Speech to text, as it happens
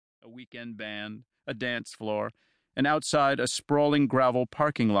weekend band, a dance floor, and outside a sprawling gravel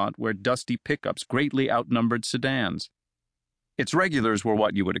parking lot where dusty pickups greatly outnumbered sedans. Its regulars were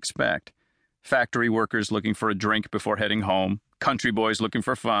what you would expect. Factory workers looking for a drink before heading home, country boys looking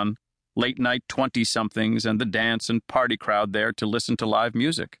for fun, late-night 20-somethings, and the dance and party crowd there to listen to live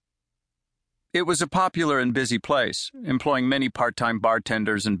music. It was a popular and busy place, employing many part-time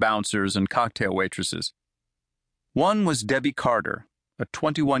bartenders and bouncers and cocktail waitresses. One was Debbie Carter, a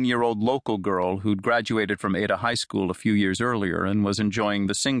 21-year-old local girl who'd graduated from Ada High School a few years earlier and was enjoying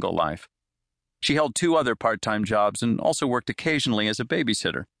the single life. She held 2 other part-time jobs and also worked occasionally as a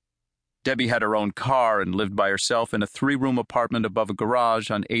babysitter. Debbie had her own car and lived by herself in a 3-room apartment above a garage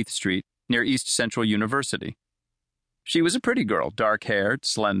on 8th Street near East Central University. She was a pretty girl, dark-haired,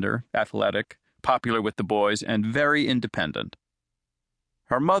 slender, athletic, popular with the boys, and very independent.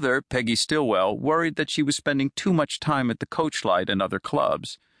 Her mother, Peggy Stillwell, worried that she was spending too much time at the Coachlight and other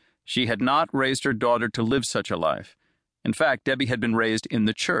clubs. She had not raised her daughter to live such a life. In fact, Debbie had been raised in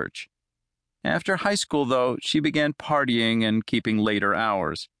the church. After high school, though, she began partying and keeping later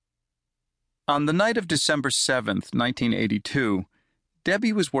hours. On the night of December 7th, 1982,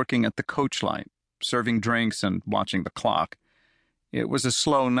 Debbie was working at the Coachlight, serving drinks and watching the clock. It was a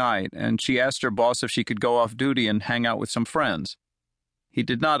slow night, and she asked her boss if she could go off duty and hang out with some friends. He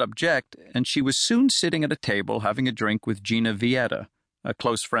did not object, and she was soon sitting at a table having a drink with Gina Vieta, a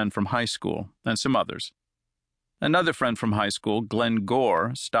close friend from high school, and some others. Another friend from high school, Glenn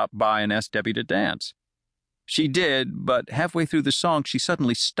Gore, stopped by and asked Debbie to dance. She did, but halfway through the song she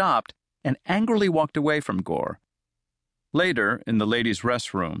suddenly stopped and angrily walked away from Gore. Later, in the ladies'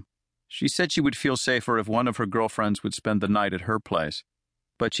 restroom, she said she would feel safer if one of her girlfriends would spend the night at her place,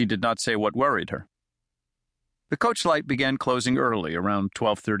 but she did not say what worried her. The Coachlight began closing early, around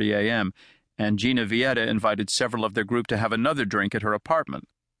 12:30 a.m., and Gina Vieta invited several of their group to have another drink at her apartment.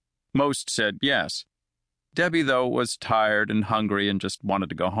 Most said yes. Debbie, though, was tired and hungry and just wanted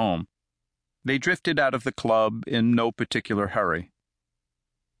to go home. They drifted out of the club in no particular hurry.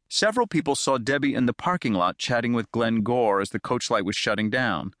 Several people saw Debbie in the parking lot chatting with Glenn Gore as the Coachlight was shutting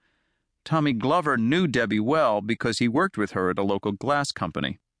down. Tommy Glover knew Debbie well because he worked with her at a local glass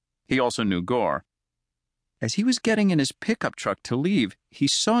company. He also knew Gore. As he was getting in his pickup truck to leave, he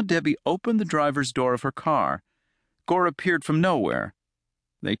saw Debbie open the driver's door of her car. Gore appeared from nowhere.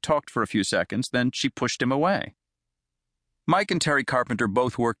 They talked for a few seconds, then she pushed him away. Mike and Terry Carpenter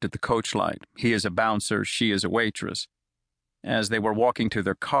both worked at the Coachlight. He as a bouncer, she as a waitress. As they were walking to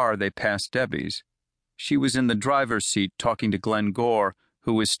their car, they passed Debbie's. She was in the driver's seat talking to Glenn Gore,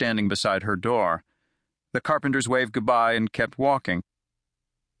 who was standing beside her door. The Carpenters waved goodbye and kept walking.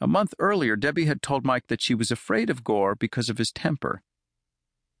 A month earlier, Debbie had told Mike that she was afraid of Gore because of his temper.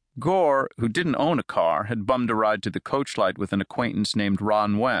 Gore, who didn't own a car, had bummed a ride to the Coachlight with an acquaintance named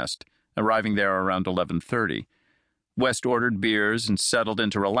Ron West, arriving there around 11:30. West ordered beers and settled in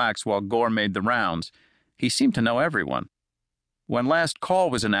to relax while Gore made the rounds. He seemed to know everyone. When last call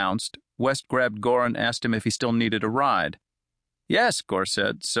was announced, West grabbed Gore and asked him if he still needed a ride. Yes, Gore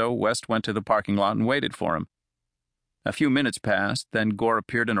said, so West went to the parking lot and waited for him. A few minutes passed, then Gore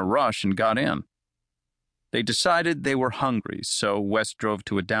appeared in a rush and got in. They decided they were hungry, so West drove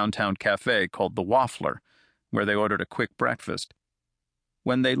to a downtown cafe called The Waffler, where they ordered a quick breakfast.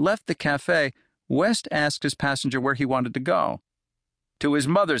 When they left the cafe, West asked his passenger where he wanted to go. To his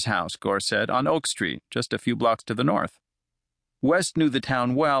mother's house, Gore said, on Oak Street, just a few blocks to the north. West knew the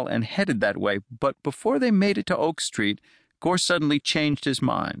town well and headed that way, but before they made it to Oak Street, Gore suddenly changed his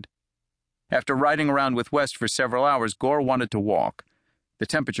mind. After riding around with West for several hours, Gore wanted to walk. The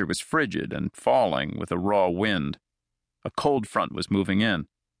temperature was frigid and falling with a raw wind. A cold front was moving in.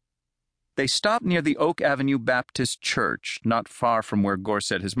 They stopped near the Oak Avenue Baptist Church, not far from where Gore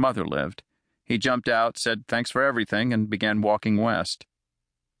said his mother lived. He jumped out, said thanks for everything, and began walking west.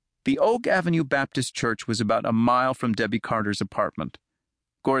 The Oak Avenue Baptist Church was about a mile from Debbie Carter's apartment.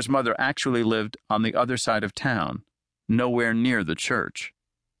 Gore's mother actually lived on the other side of town, nowhere near the church.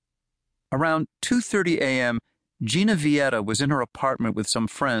 Around 2:30 a.m., Gina Vieta was in her apartment with some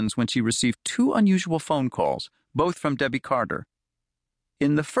friends when she received 2 unusual phone calls, both from Debbie Carter.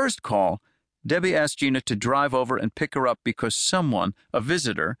 In the first call, Debbie asked Gina to drive over and pick her up because someone, a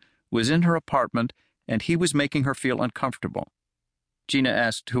visitor, was in her apartment and he was making her feel uncomfortable. Gina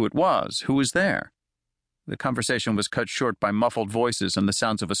asked who it was, who was there. The conversation was cut short by muffled voices and the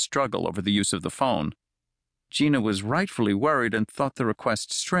sounds of a struggle over the use of the phone. Gina was rightfully worried and thought the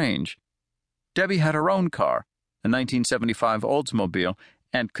request strange. Debbie had her own car, a 1975 Oldsmobile,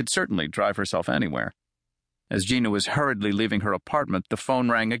 and could certainly drive herself anywhere. As Gina was hurriedly leaving her apartment, the phone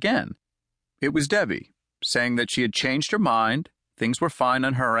rang again. It was Debbie, saying that she had changed her mind, Things were fine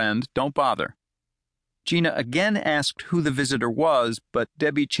on her end. Don't bother." Gina again asked who the visitor was, but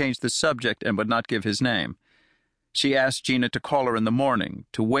Debbie changed the subject and would not give his name. She asked Gina to call her in the morning,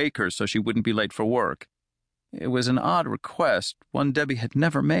 to wake her so she wouldn't be late for work. It was an odd request, one Debbie had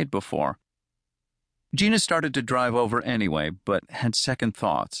never made before. Gina started to drive over anyway, but had second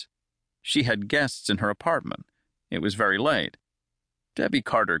thoughts. She had guests in her apartment. It was very late. Debbie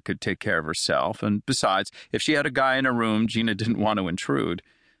Carter could take care of herself, and besides, if she had a guy in her room, Gina didn't want to intrude.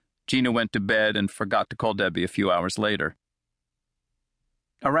 Gina went to bed and forgot to call Debbie a few hours later.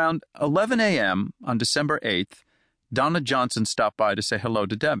 Around 11 a.m. on December 8th, Donna Johnson stopped by to say hello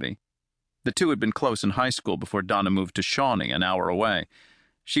to Debbie. The two had been close in high school before Donna moved to Shawnee, an hour away.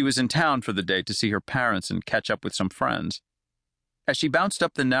 She was in town for the day to see her parents and catch up with some friends. As she bounced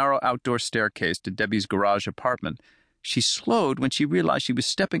up the narrow outdoor staircase to Debbie's garage apartment, she slowed when she realized she was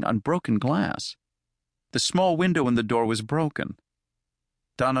stepping on broken glass. The small window in the door was broken.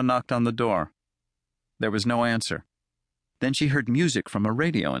 Donna knocked on the door. There was no answer. Then she heard music from a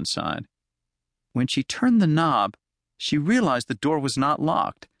radio inside. When she turned the knob, she realized the door was not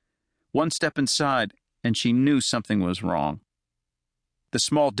locked. One step inside, and she knew something was wrong. The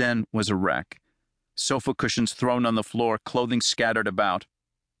small den was a wreck. Sofa cushions thrown on the floor, clothing scattered about.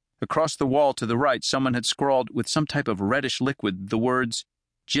 Across the wall to the right, someone had scrawled with some type of reddish liquid the words,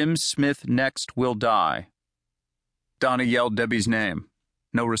 "Jim Smith next will die." Donna yelled Debbie's name.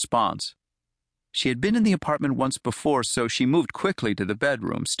 No response. She had been in the apartment once before, so she moved quickly to the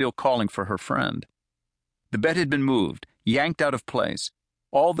bedroom, still calling for her friend. The bed had been moved, yanked out of place,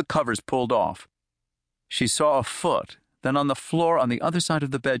 all the covers pulled off. She saw a foot. Then on the floor on the other side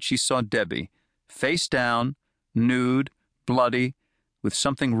of the bed she saw Debbie, face down, nude, bloody, with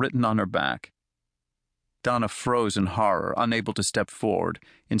something written on her back. Donna froze in horror, unable to step forward,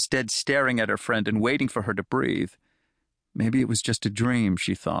 instead staring at her friend and waiting for her to breathe. Maybe it was just a dream,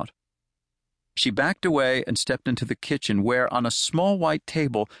 she thought. She backed away and stepped into the kitchen where, on a small white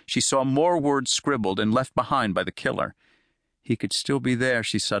table, she saw more words scribbled and left behind by the killer. He could still be there,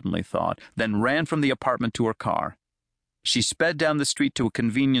 she suddenly thought, then ran from the apartment to her car. She sped down the street to a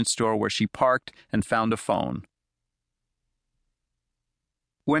convenience store where she parked and found a phone.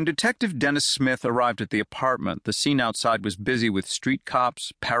 When Detective Dennis Smith arrived at the apartment, the scene outside was busy with street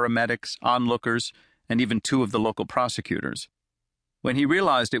cops, paramedics, onlookers, and even two of the local prosecutors. When he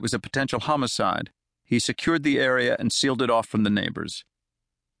realized it was a potential homicide, he secured the area and sealed it off from the neighbors.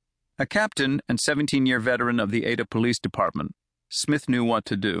 A captain and 17-year veteran of the Ada Police Department, Smith knew what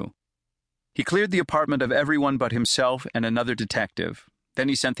to do. He cleared the apartment of everyone but himself and another detective. Then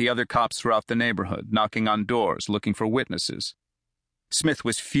he sent the other cops throughout the neighborhood, knocking on doors, looking for witnesses. Smith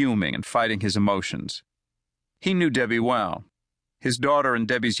was fuming and fighting his emotions. He knew Debbie well. His daughter and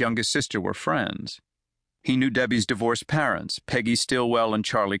Debbie's youngest sister were friends. He knew Debbie's divorced parents, Peggy Stillwell and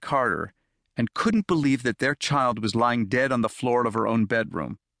Charlie Carter, and couldn't believe that their child was lying dead on the floor of her own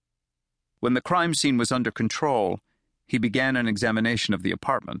bedroom. When the crime scene was under control, he began an examination of the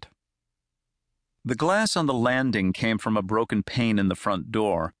apartment. The glass on the landing came from a broken pane in the front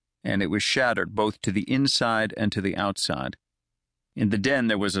door, and it was shattered both to the inside and to the outside. In the den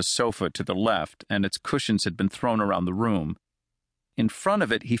there was a sofa to the left, and its cushions had been thrown around the room. In front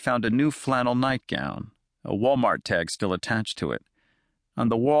of it he found a new flannel nightgown, a Walmart tag still attached to it. On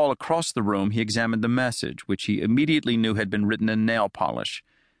the wall across the room he examined the message, which he immediately knew had been written in nail polish.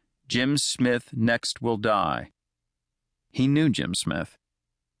 "Jim Smith next will die." He knew Jim Smith.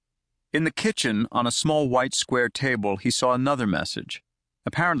 In the kitchen, on a small white square table, he saw another message,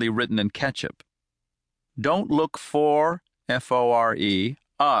 apparently written in ketchup. "Don't look for, F-O-R-E,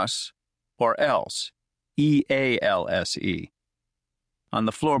 us, or else, E-A-L-S-E. On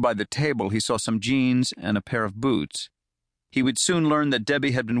the floor by the table, he saw some jeans and a pair of boots. He would soon learn that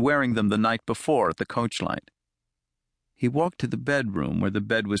Debbie had been wearing them the night before at the coach light. He walked to the bedroom where the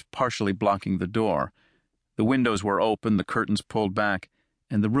bed was partially blocking the door. The windows were open, the curtains pulled back,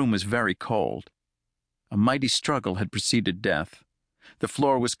 and the room was very cold. A mighty struggle had preceded death. The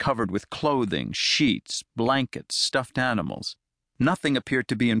floor was covered with clothing, sheets, blankets, stuffed animals. Nothing appeared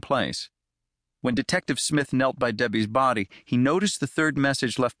to be in place. When Detective Smith knelt by Debbie's body, he noticed the third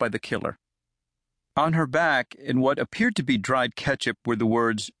message left by the killer. On her back, in what appeared to be dried ketchup, were the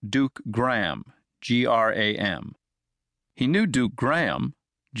words Duke Graham, G-R-A-M. He knew Duke Graham,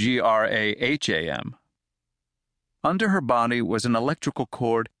 G-R-A-H-A-M. Under her body was an electrical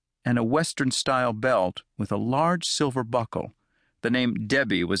cord and a Western-style belt with a large silver buckle. The name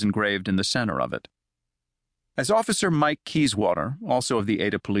Debbie was engraved in the center of it. As Officer Mike Keyswater, also of the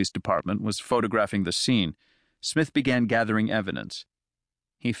Ada Police Department, was photographing the scene, Smith began gathering evidence.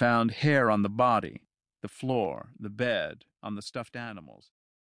 He found hair on the body, the floor, the bed, on the stuffed animals.